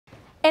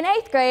In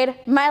 8th grade,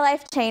 my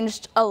life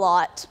changed a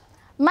lot.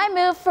 My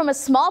move from a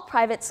small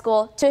private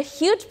school to a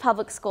huge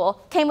public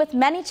school came with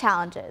many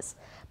challenges,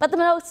 but the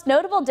most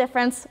notable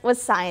difference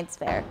was science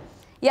fair.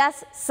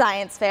 Yes,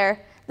 science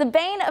fair, the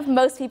bane of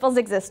most people's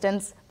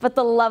existence, but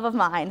the love of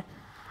mine.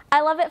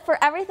 I love it for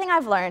everything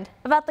I've learned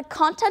about the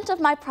content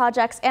of my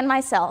projects and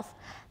myself,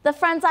 the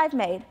friends I've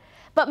made,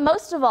 but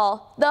most of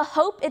all, the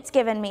hope it's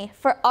given me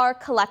for our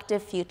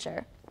collective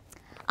future.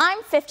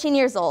 I'm 15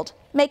 years old,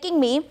 making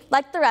me,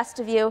 like the rest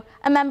of you,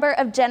 a member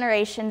of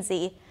Generation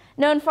Z,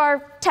 known for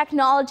our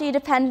technology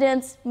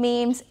dependence,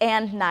 memes,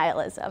 and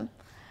nihilism.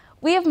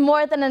 We have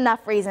more than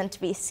enough reason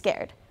to be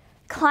scared.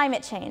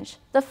 Climate change,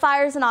 the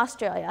fires in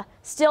Australia,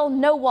 still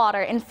no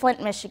water in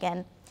Flint,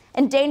 Michigan,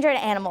 endangered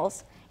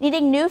animals,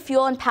 needing new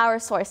fuel and power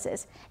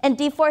sources, and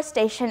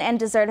deforestation and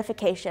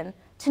desertification,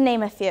 to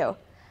name a few.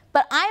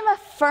 But I'm a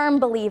firm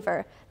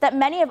believer that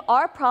many of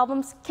our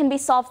problems can be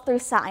solved through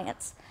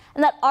science,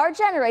 and that our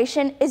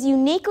generation is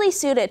uniquely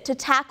suited to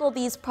tackle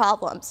these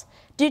problems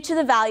due to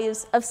the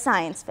values of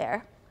science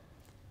fair.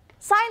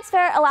 Science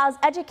fair allows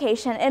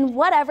education in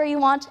whatever you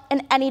want,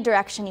 in any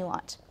direction you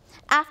want.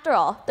 After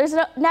all, there's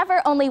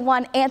never only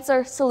one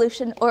answer,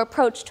 solution, or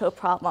approach to a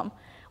problem,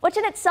 which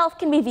in itself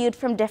can be viewed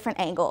from different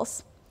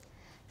angles.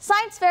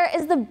 Science fair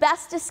is the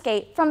best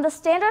escape from the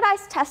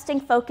standardized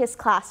testing-focused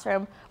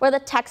classroom where the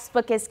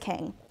textbook is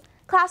king.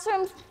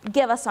 Classrooms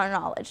give us our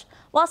knowledge,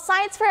 while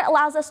science fair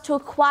allows us to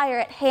acquire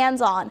it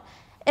hands-on,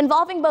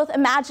 involving both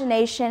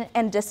imagination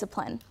and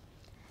discipline.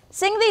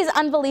 Seeing these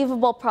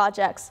unbelievable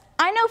projects,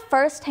 I know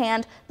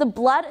firsthand the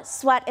blood,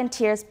 sweat, and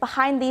tears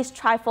behind these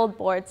trifold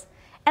boards,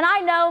 and I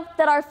know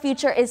that our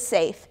future is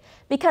safe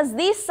because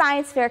these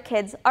science fair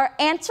kids are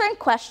answering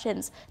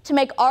questions to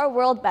make our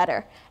world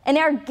better and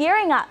are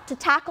gearing up to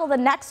tackle the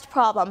next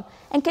problem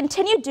and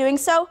continue doing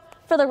so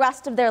for the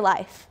rest of their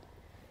life.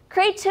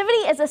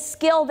 Creativity is a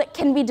skill that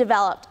can be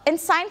developed, and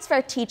science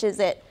fair teaches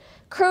it.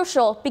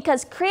 Crucial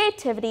because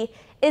creativity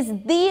is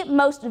the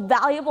most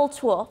valuable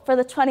tool for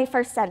the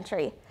 21st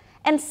century,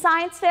 and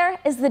science fair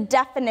is the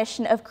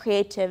definition of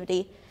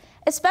creativity,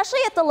 especially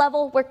at the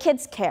level where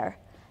kids care.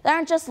 They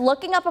aren't just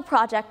looking up a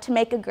project to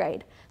make a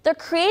grade. They're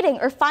creating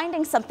or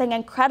finding something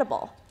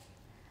incredible.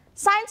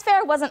 Science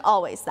fair wasn't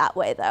always that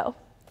way, though.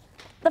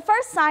 The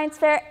first science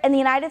fair in the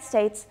United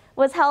States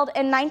was held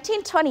in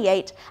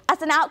 1928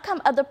 as an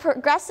outcome of the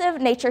progressive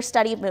nature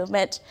study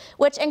movement,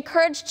 which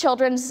encouraged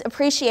children's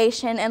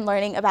appreciation and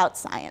learning about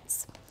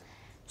science.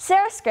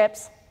 Sarah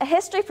Scripps, a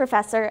history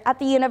professor at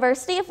the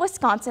University of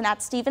Wisconsin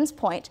at Stevens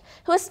Point,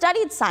 who has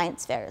studied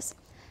science fairs,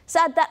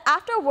 said that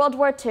after World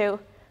War II,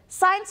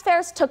 science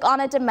fairs took on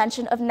a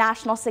dimension of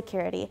national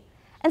security.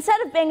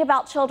 Instead of being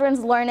about children's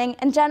learning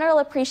and general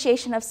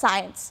appreciation of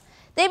science,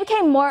 they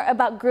became more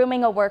about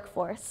grooming a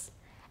workforce.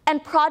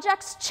 And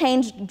projects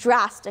changed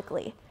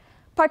drastically.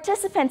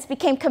 Participants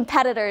became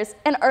competitors,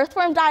 and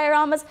earthworm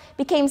dioramas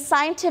became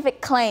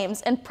scientific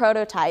claims and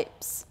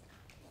prototypes.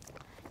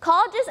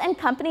 Colleges and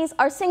companies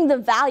are seeing the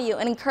value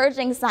in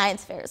encouraging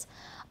science fairs,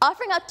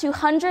 offering up to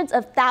hundreds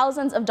of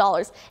thousands of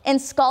dollars in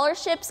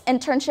scholarships,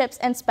 internships,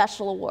 and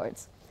special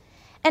awards.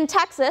 In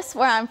Texas,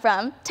 where I'm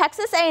from,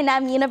 Texas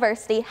A&M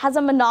University has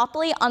a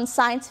monopoly on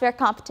science fair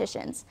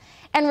competitions,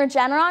 and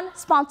Regeneron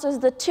sponsors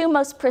the two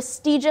most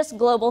prestigious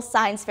global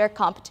science fair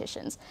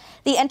competitions,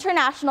 the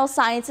International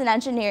Science and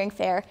Engineering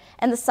Fair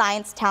and the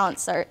Science Talent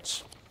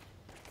Search.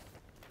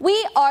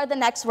 We are the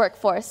next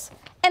workforce,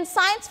 and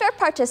science fair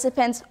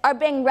participants are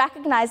being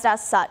recognized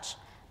as such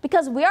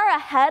because we are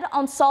ahead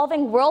on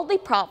solving worldly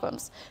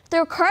problems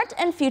through current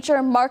and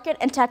future market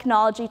and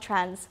technology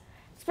trends,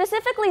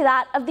 specifically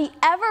that of the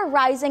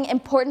ever-rising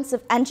importance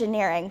of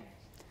engineering.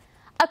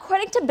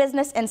 According to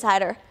Business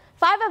Insider,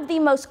 5 of the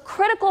most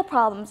critical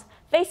problems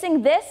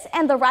facing this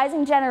and the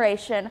rising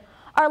generation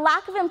are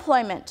lack of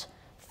employment,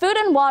 food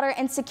and water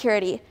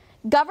insecurity,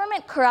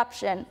 government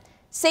corruption,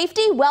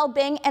 safety,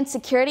 well-being, and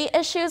security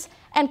issues,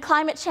 and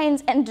climate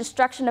change and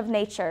destruction of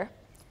nature.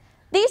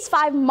 These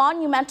 5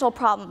 monumental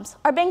problems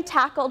are being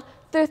tackled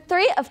through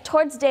 3 of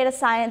Towards Data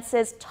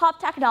Science's top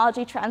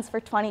technology trends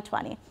for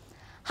 2020.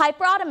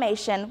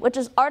 Hyperautomation, which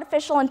is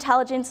artificial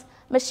intelligence,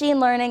 machine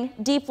learning,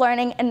 deep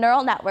learning, and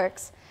neural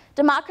networks,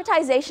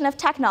 democratization of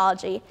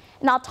technology,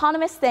 and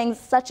autonomous things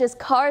such as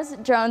cars,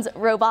 drones,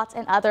 robots,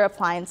 and other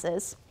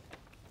appliances.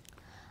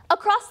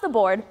 Across the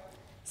board,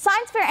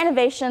 science fair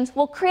innovations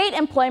will create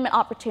employment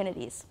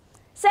opportunities.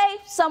 Say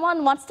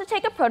someone wants to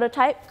take a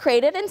prototype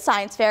created in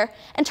science fair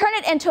and turn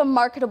it into a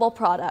marketable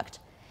product.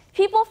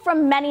 People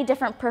from many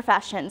different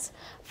professions,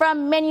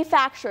 from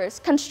manufacturers,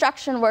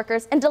 construction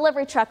workers, and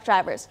delivery truck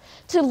drivers,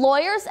 to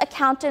lawyers,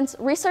 accountants,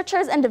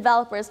 researchers, and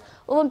developers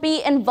will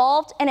be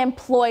involved and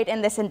employed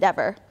in this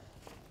endeavor.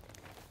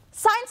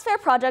 Science fair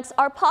projects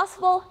are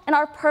possible and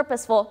are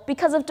purposeful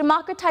because of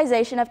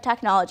democratization of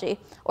technology,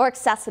 or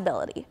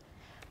accessibility.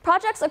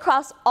 Projects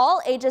across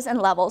all ages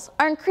and levels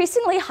are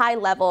increasingly high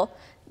level,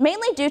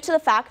 mainly due to the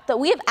fact that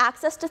we have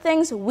access to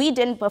things we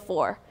didn't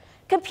before.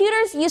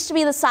 Computers used to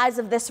be the size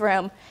of this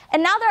room,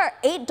 and now there are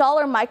 $8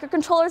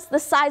 microcontrollers the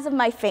size of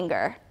my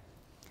finger.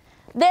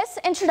 This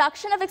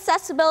introduction of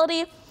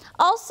accessibility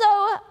also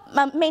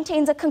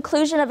maintains a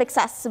conclusion of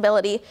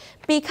accessibility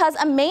because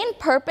a main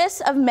purpose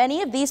of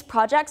many of these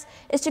projects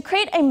is to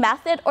create a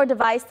method or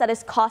device that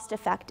is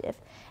cost-effective.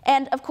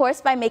 And of course,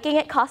 by making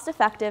it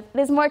cost-effective, it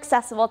is more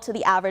accessible to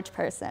the average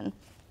person.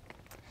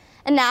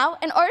 And now,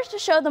 in order to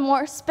show the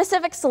more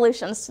specific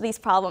solutions to these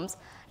problems,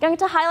 I'm going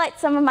to highlight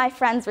some of my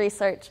friends'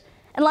 research.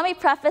 And let me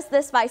preface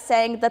this by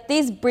saying that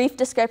these brief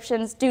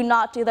descriptions do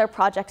not do their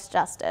projects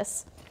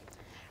justice.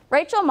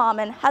 Rachel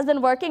Mauman has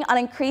been working on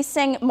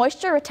increasing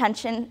moisture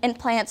retention in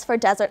plants for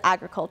desert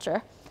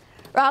agriculture.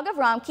 Raghav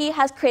Ramki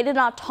has created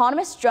an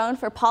autonomous drone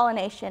for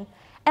pollination.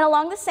 And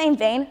along the same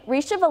vein,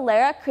 Risha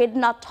Valera created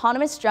an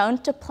autonomous drone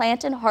to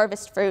plant and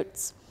harvest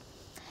fruits.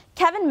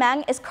 Kevin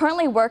Meng is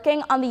currently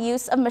working on the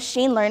use of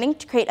machine learning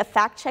to create a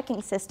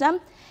fact-checking system.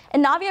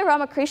 And Navya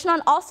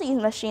Ramakrishnan also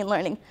used machine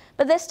learning,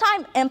 but this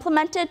time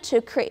implemented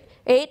to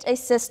create a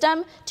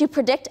system to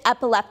predict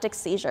epileptic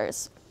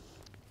seizures.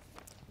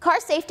 Car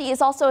safety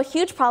is also a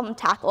huge problem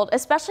tackled,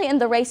 especially in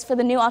the race for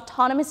the new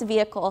autonomous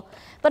vehicle,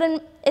 but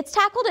it's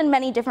tackled in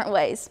many different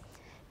ways.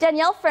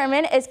 Danielle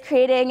Furman is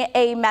creating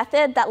a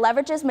method that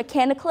leverages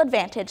mechanical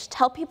advantage to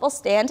help people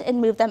stand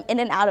and move them in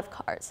and out of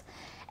cars.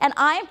 And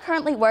I am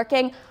currently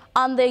working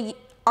on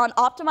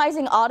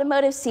optimizing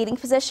automotive seating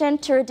position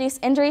to reduce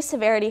injury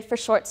severity for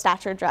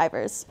short-statured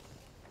drivers.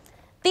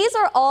 These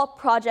are all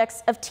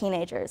projects of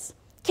teenagers.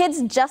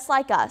 Kids just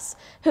like us,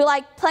 who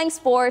like playing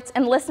sports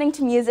and listening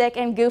to music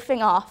and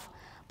goofing off,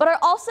 but are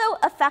also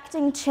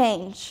affecting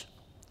change.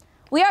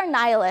 We are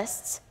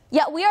nihilists,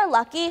 yet we are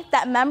lucky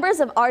that members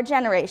of our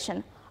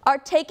generation are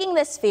taking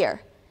this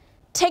fear,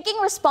 taking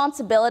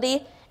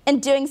responsibility,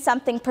 and doing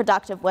something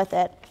productive with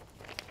it.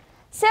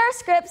 Sarah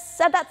Scripps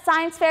said that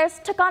science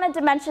fairs took on a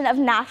dimension of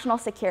national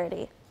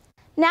security.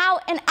 Now,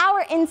 in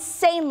our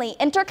insanely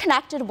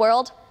interconnected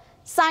world,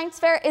 science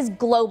fair is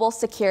global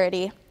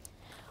security.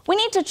 We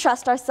need to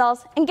trust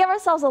ourselves and give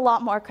ourselves a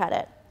lot more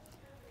credit.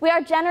 We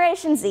are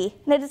Generation Z,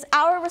 and it is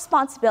our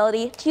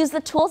responsibility to use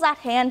the tools at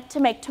hand to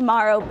make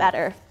tomorrow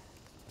better.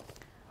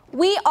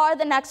 We are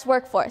the next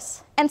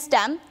workforce, and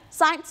STEM,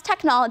 science,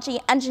 technology,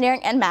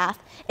 engineering, and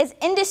math, is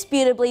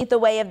indisputably the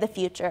way of the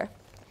future.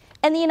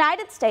 In the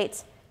United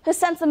States, who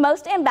sends the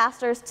most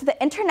ambassadors to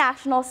the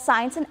International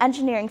Science and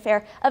Engineering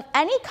Fair of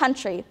any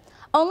country,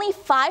 only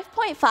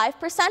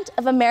 5.5%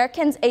 of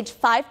Americans aged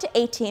 5 to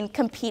 18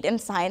 compete in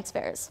science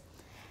fairs.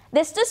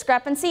 This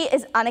discrepancy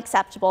is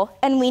unacceptable,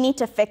 and we need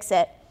to fix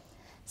it.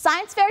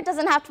 Science fair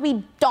doesn't have to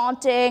be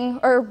daunting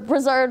or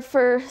reserved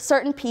for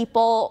certain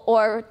people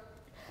or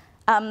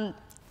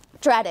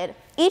dreaded.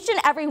 Each and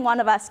every one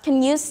of us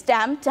can use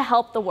STEM to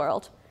help the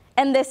world,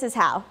 and this is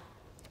how.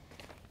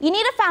 You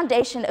need a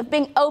foundation of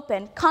being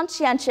open,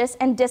 conscientious,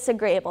 and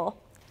disagreeable.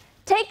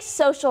 Take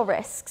social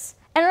risks,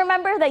 and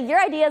remember that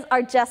your ideas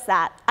are just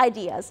that,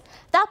 ideas,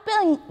 without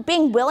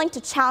being willing to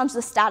challenge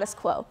the status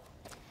quo.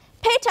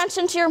 Pay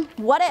attention to your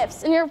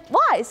what-ifs and your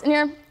whys and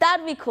your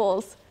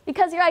that'd-be-cools,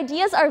 because your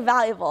ideas are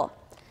valuable.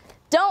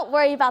 Don't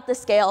worry about the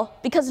scale,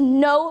 because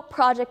no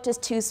project is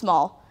too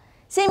small.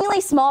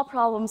 Seemingly small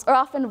problems are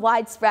often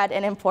widespread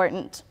and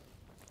important.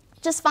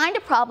 Just find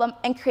a problem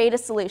and create a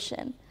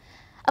solution.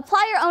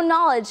 Apply your own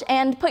knowledge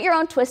and put your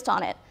own twist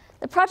on it.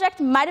 The project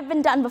might have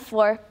been done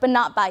before, but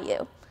not by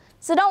you.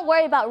 So don't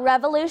worry about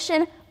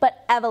revolution,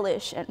 but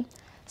evolution.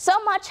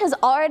 So much has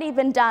already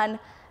been done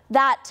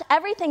that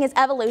everything is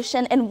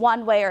evolution in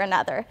one way or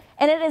another.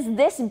 And it is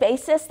this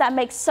basis that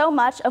makes so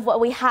much of what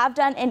we have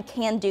done and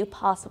can do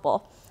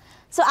possible.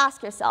 So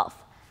ask yourself,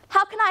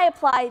 how can I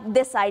apply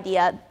this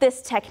idea,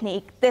 this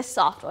technique, this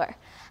software?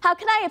 How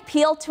can I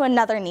appeal to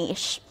another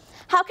niche?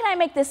 How can I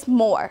make this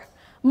more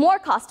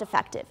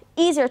cost-effective,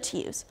 easier to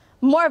use,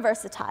 more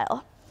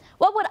versatile?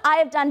 What would I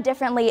have done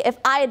differently if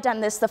I had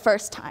done this the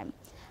first time?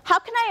 How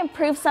can I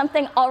improve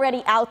something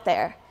already out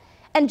there?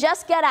 And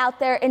just get out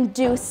there and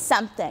do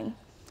something.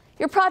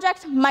 Your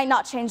project might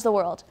not change the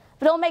world,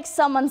 but it'll make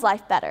someone's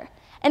life better.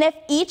 And if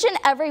each and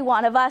every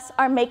one of us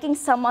are making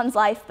someone's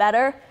life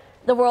better,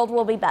 the world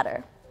will be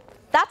better.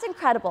 That's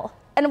incredible,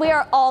 and we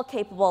are all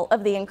capable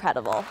of the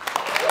incredible.